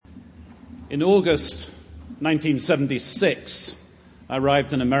In August 1976, I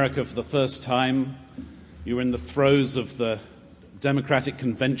arrived in America for the first time. You were in the throes of the Democratic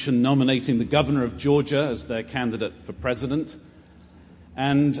Convention nominating the governor of Georgia as their candidate for president.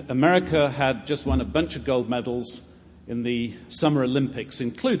 And America had just won a bunch of gold medals in the Summer Olympics,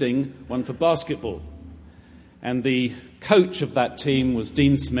 including one for basketball. And the coach of that team was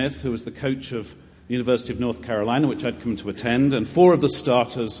Dean Smith, who was the coach of the University of North Carolina, which I'd come to attend, and 4 of the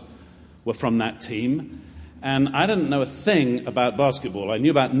starters were from that team. And I didn't know a thing about basketball. I knew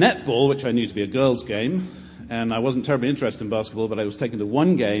about netball, which I knew to be a girls' game, and I wasn't terribly interested in basketball, but I was taken to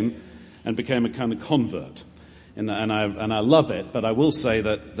one game and became a kind of convert. And I love it, but I will say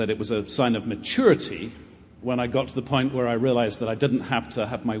that it was a sign of maturity when I got to the point where I realized that I didn't have to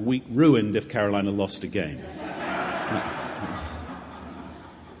have my week ruined if Carolina lost a game.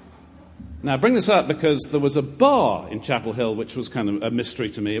 Now, I bring this up because there was a bar in Chapel Hill which was kind of a mystery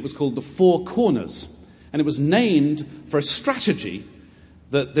to me. It was called the Four Corners, and it was named for a strategy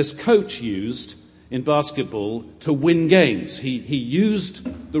that this coach used in basketball to win games. He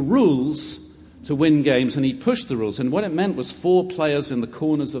used the rules to win games, and he pushed the rules. And what it meant was 4 players in the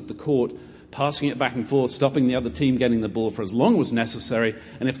corners of the court passing it back and forth, stopping the other team getting the ball for as long as necessary,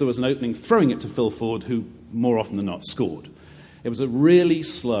 and if there was an opening, throwing it to Phil Ford, who more often than not scored. It was a really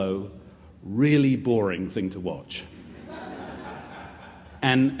slow, really boring thing to watch.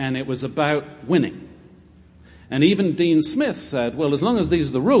 And it was about winning. And even Dean Smith said, well, as long as these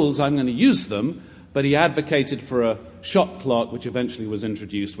are the rules, I'm going to use them. But he advocated for a shot clock, which eventually was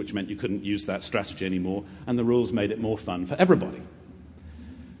introduced, which meant you couldn't use that strategy anymore, and the rules made it more fun for everybody.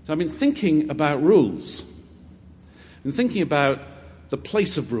 So I've been thinking about rules. I've been thinking about the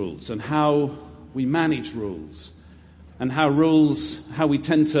place of rules and how we manage rules, and how we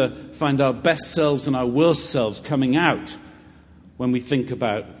tend to find our best selves and our worst selves coming out when we think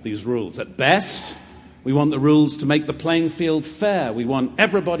about these rules. At best, we want the rules to make the playing field fair. We want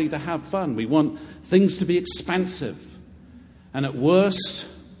everybody to have fun. We want things to be expansive. And at worst,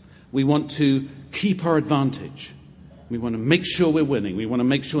 we want to keep our advantage. We want to make sure we're winning. We want to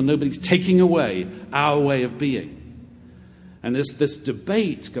make sure nobody's taking away our way of being. And this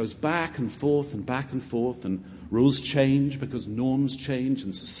debate goes back and forth, and rules change because norms change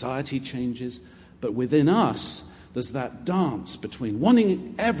and society changes. But within us, there's that dance between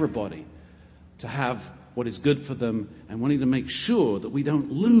wanting everybody to have what is good for them and wanting to make sure that we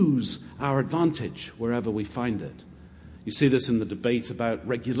don't lose our advantage wherever we find it. You see this in the debate about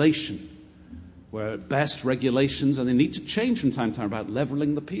regulation, where at best regulations, and they need to change from time to time, about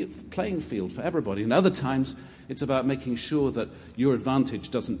leveling the playing field for everybody. And other times, it's about making sure that your advantage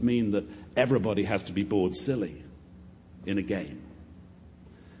doesn't mean that everybody has to be bored silly in a game.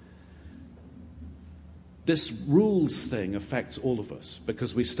 This rules thing affects all of us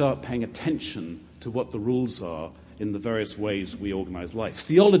because we start paying attention to what the rules are in the various ways we organize life.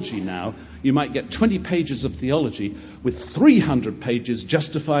 Theology now, you might get 20 pages of theology with 300 pages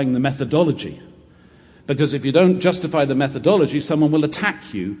justifying the methodology. Because if you don't justify the methodology, someone will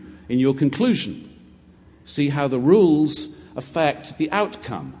attack you in your conclusion. See how the rules affect the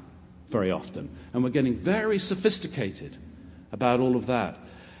outcome very often. And we're getting very sophisticated about all of that.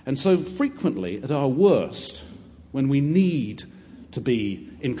 And so frequently, at our worst, when we need to be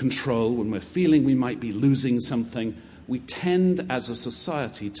in control, when we're feeling we might be losing something, we tend as a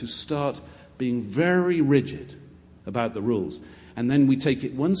society to start being very rigid about the rules. And then we take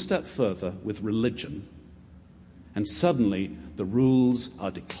it one step further with religion, and suddenly the rules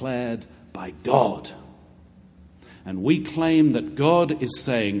are declared by God. And we claim that God is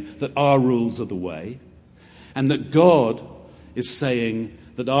saying that our rules are the way, and that God is saying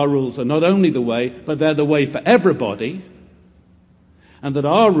that our rules are not only the way, but they're the way for everybody, and that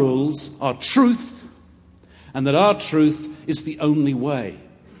our rules are truth, and that our truth is the only way.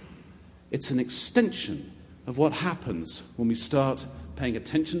 It's an extension of what happens when we start paying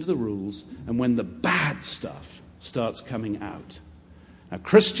attention to the rules and when the bad stuff starts coming out. Now,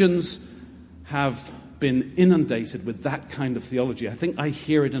 Christians have been inundated with that kind of theology. I think I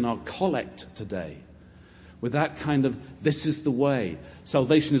hear it in our collect today, with that kind of, this is the way.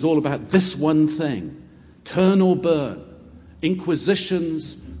 Salvation is all about this one thing. Turn or burn.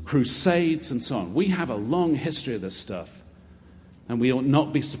 Inquisitions, crusades, and so on. We have a long history of this stuff. And we ought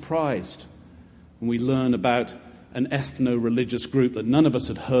not be surprised when we learn about an ethno-religious group that none of us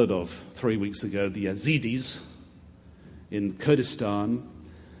had heard of 3 weeks ago, the Yazidis in Kurdistan.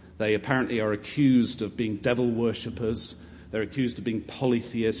 They apparently are accused of being devil worshippers. They're accused of being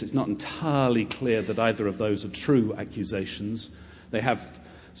polytheists. It's not entirely clear that either of those are true accusations. They have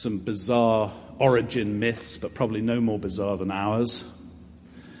some bizarre origin myths, but probably no more bizarre than ours.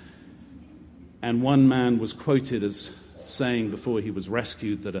 And one man was quoted as saying before he was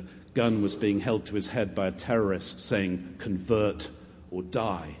rescued that a gun was being held to his head by a terrorist saying, "Convert or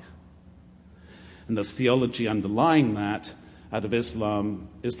die." And the theology underlying that out of Islam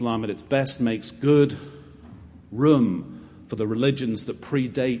at its best makes good room for the religions that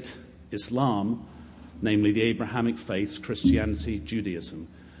predate Islam, namely the Abrahamic faiths, Christianity, Judaism.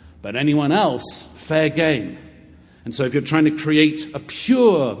 But anyone else, fair game. And so if you're trying to create a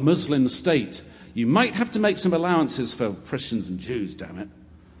pure Muslim state, you might have to make some allowances for Christians and Jews, damn it.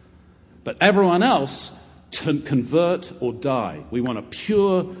 But everyone else, to convert or die. We want a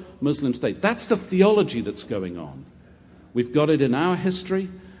pure Muslim state. That's the theology that's going on. We've got it in our history,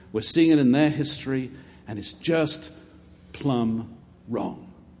 we're seeing it in their history, and it's just plumb wrong.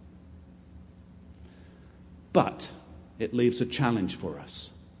 But it leaves a challenge for us.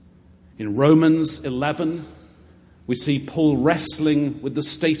 In Romans 11, we see Paul wrestling with the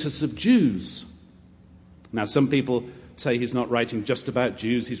status of Jews. Now, some people say he's not writing just about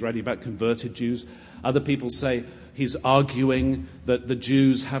Jews, he's writing about converted Jews. Other people say he's arguing that the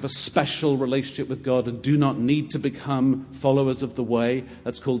Jews have a special relationship with God and do not need to become followers of the way.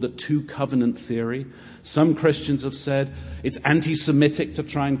 That's called the two-covenant theory. Some Christians have said it's anti-Semitic to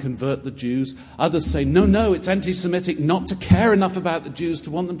try and convert the Jews. Others say, no, it's anti-Semitic not to care enough about the Jews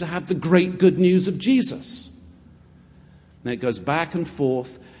to want them to have the great good news of Jesus. And it goes back and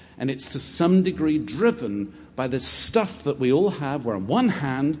forth, and it's to some degree driven by this stuff that we all have, where on one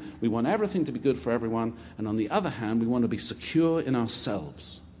hand, we want everything to be good for everyone, and on the other hand, we want to be secure in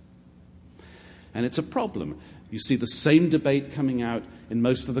ourselves. And it's a problem. You see the same debate coming out in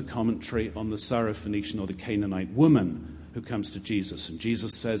most of the commentary on the Syrophoenician or the Canaanite woman who comes to Jesus. And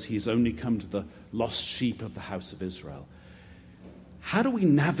Jesus says he's only come to the lost sheep of the house of Israel. How do we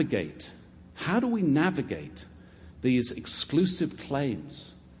navigate these exclusive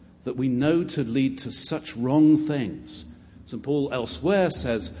claims that we know to lead to such wrong things? St. Paul elsewhere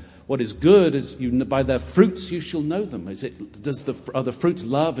says, what is good is by their fruits you shall know them. Are the fruits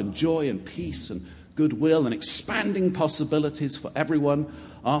love and joy and peace and goodwill and expanding possibilities for everyone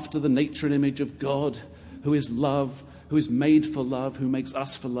after the nature and image of God, who is love, who is made for love, who makes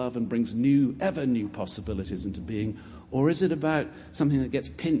us for love and brings ever new possibilities into being? Or is it about something that gets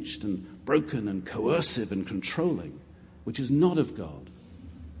pinched and broken and coercive and controlling, which is not of God?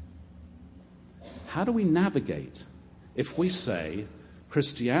 How do we navigate if we say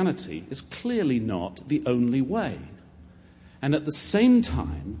Christianity is clearly not the only way, and at the same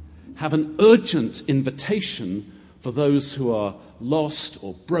time have an urgent invitation for those who are lost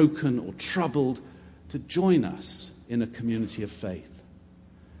or broken or troubled to join us in a community of faith?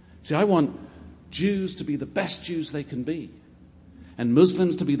 See, I want Jews to be the best Jews they can be, and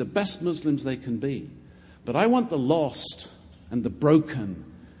Muslims to be the best Muslims they can be. But I want the lost and the broken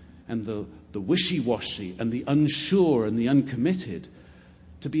and the wishy-washy and the unsure and the uncommitted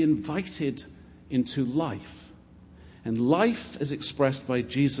to be invited into life. And life is expressed by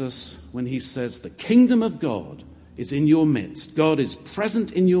Jesus when he says, the kingdom of God is in your midst. God is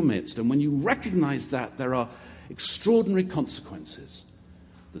present in your midst. And when you recognize that, there are extraordinary consequences.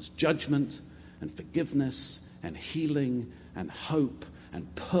 There's judgment and forgiveness and healing and hope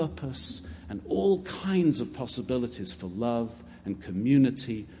and purpose and all kinds of possibilities for love and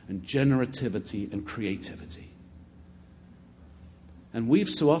community and generativity and creativity. And we've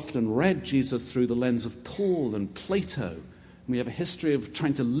so often read Jesus through the lens of Paul and Plato. And we have a history of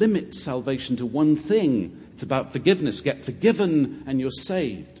trying to limit salvation to one thing. It's about forgiveness. Get forgiven and you're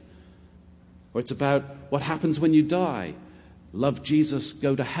saved. Or it's about what happens when you die. Love Jesus,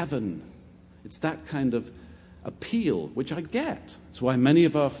 go to heaven. It's that kind of appeal, which I get. It's why many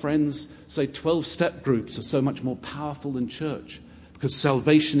of our friends say 12-step groups are so much more powerful than church. Because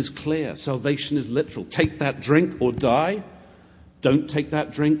salvation is clear. Salvation is literal. Take that drink or die. Don't take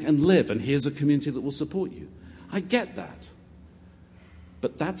that drink and live. And here's a community that will support you. I get that.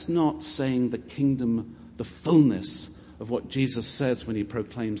 But that's not saying the kingdom, the fullness of what Jesus says when he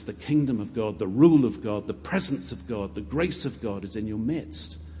proclaims the kingdom of God, the rule of God, the presence of God, the grace of God is in your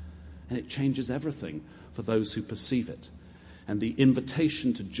midst. And it changes everything for those who perceive it. And the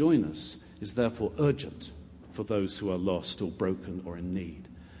invitation to join us is therefore urgent for those who are lost or broken or in need.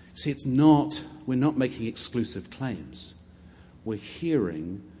 See, we're not making exclusive claims. We're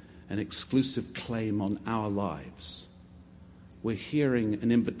hearing an exclusive claim on our lives. We're hearing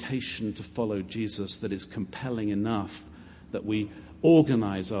an invitation to follow Jesus that is compelling enough that we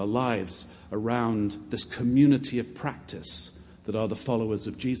organize our lives around this community of practice that are the followers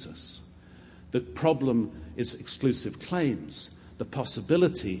of Jesus. The problem is exclusive claims. The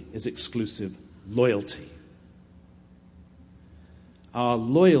possibility is exclusive loyalty. Our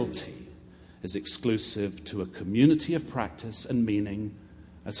loyalty is exclusive to a community of practice and meaning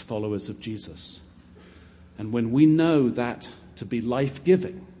as followers of Jesus. And when we know that to be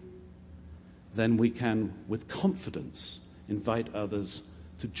life-giving, then we can, with confidence, invite others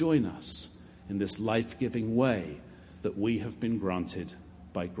to join us in this life-giving way that we have been granted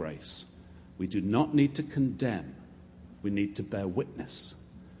by grace. We do not need to condemn. We need to bear witness.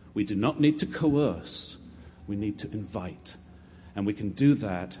 We do not need to coerce. We need to invite. And we can do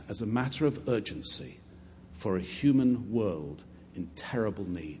that as a matter of urgency for a human world in terrible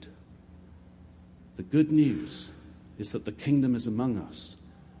need. The good news is that the kingdom is among us.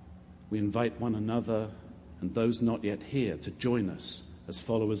 We invite one another and those not yet here to join us as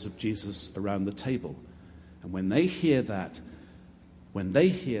followers of Jesus around the table. And when they hear that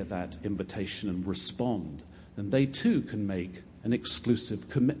invitation and respond, then they too can make an exclusive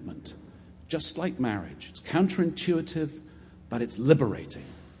commitment. Just like marriage. It's counterintuitive, but it's liberating.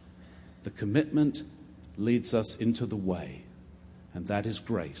 The commitment leads us into the way, and that is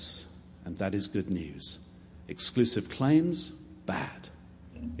grace, and that is good news. Exclusive claims, bad.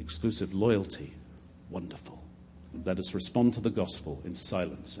 Exclusive loyalty, wonderful. Let us respond to the gospel in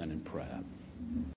silence and in prayer.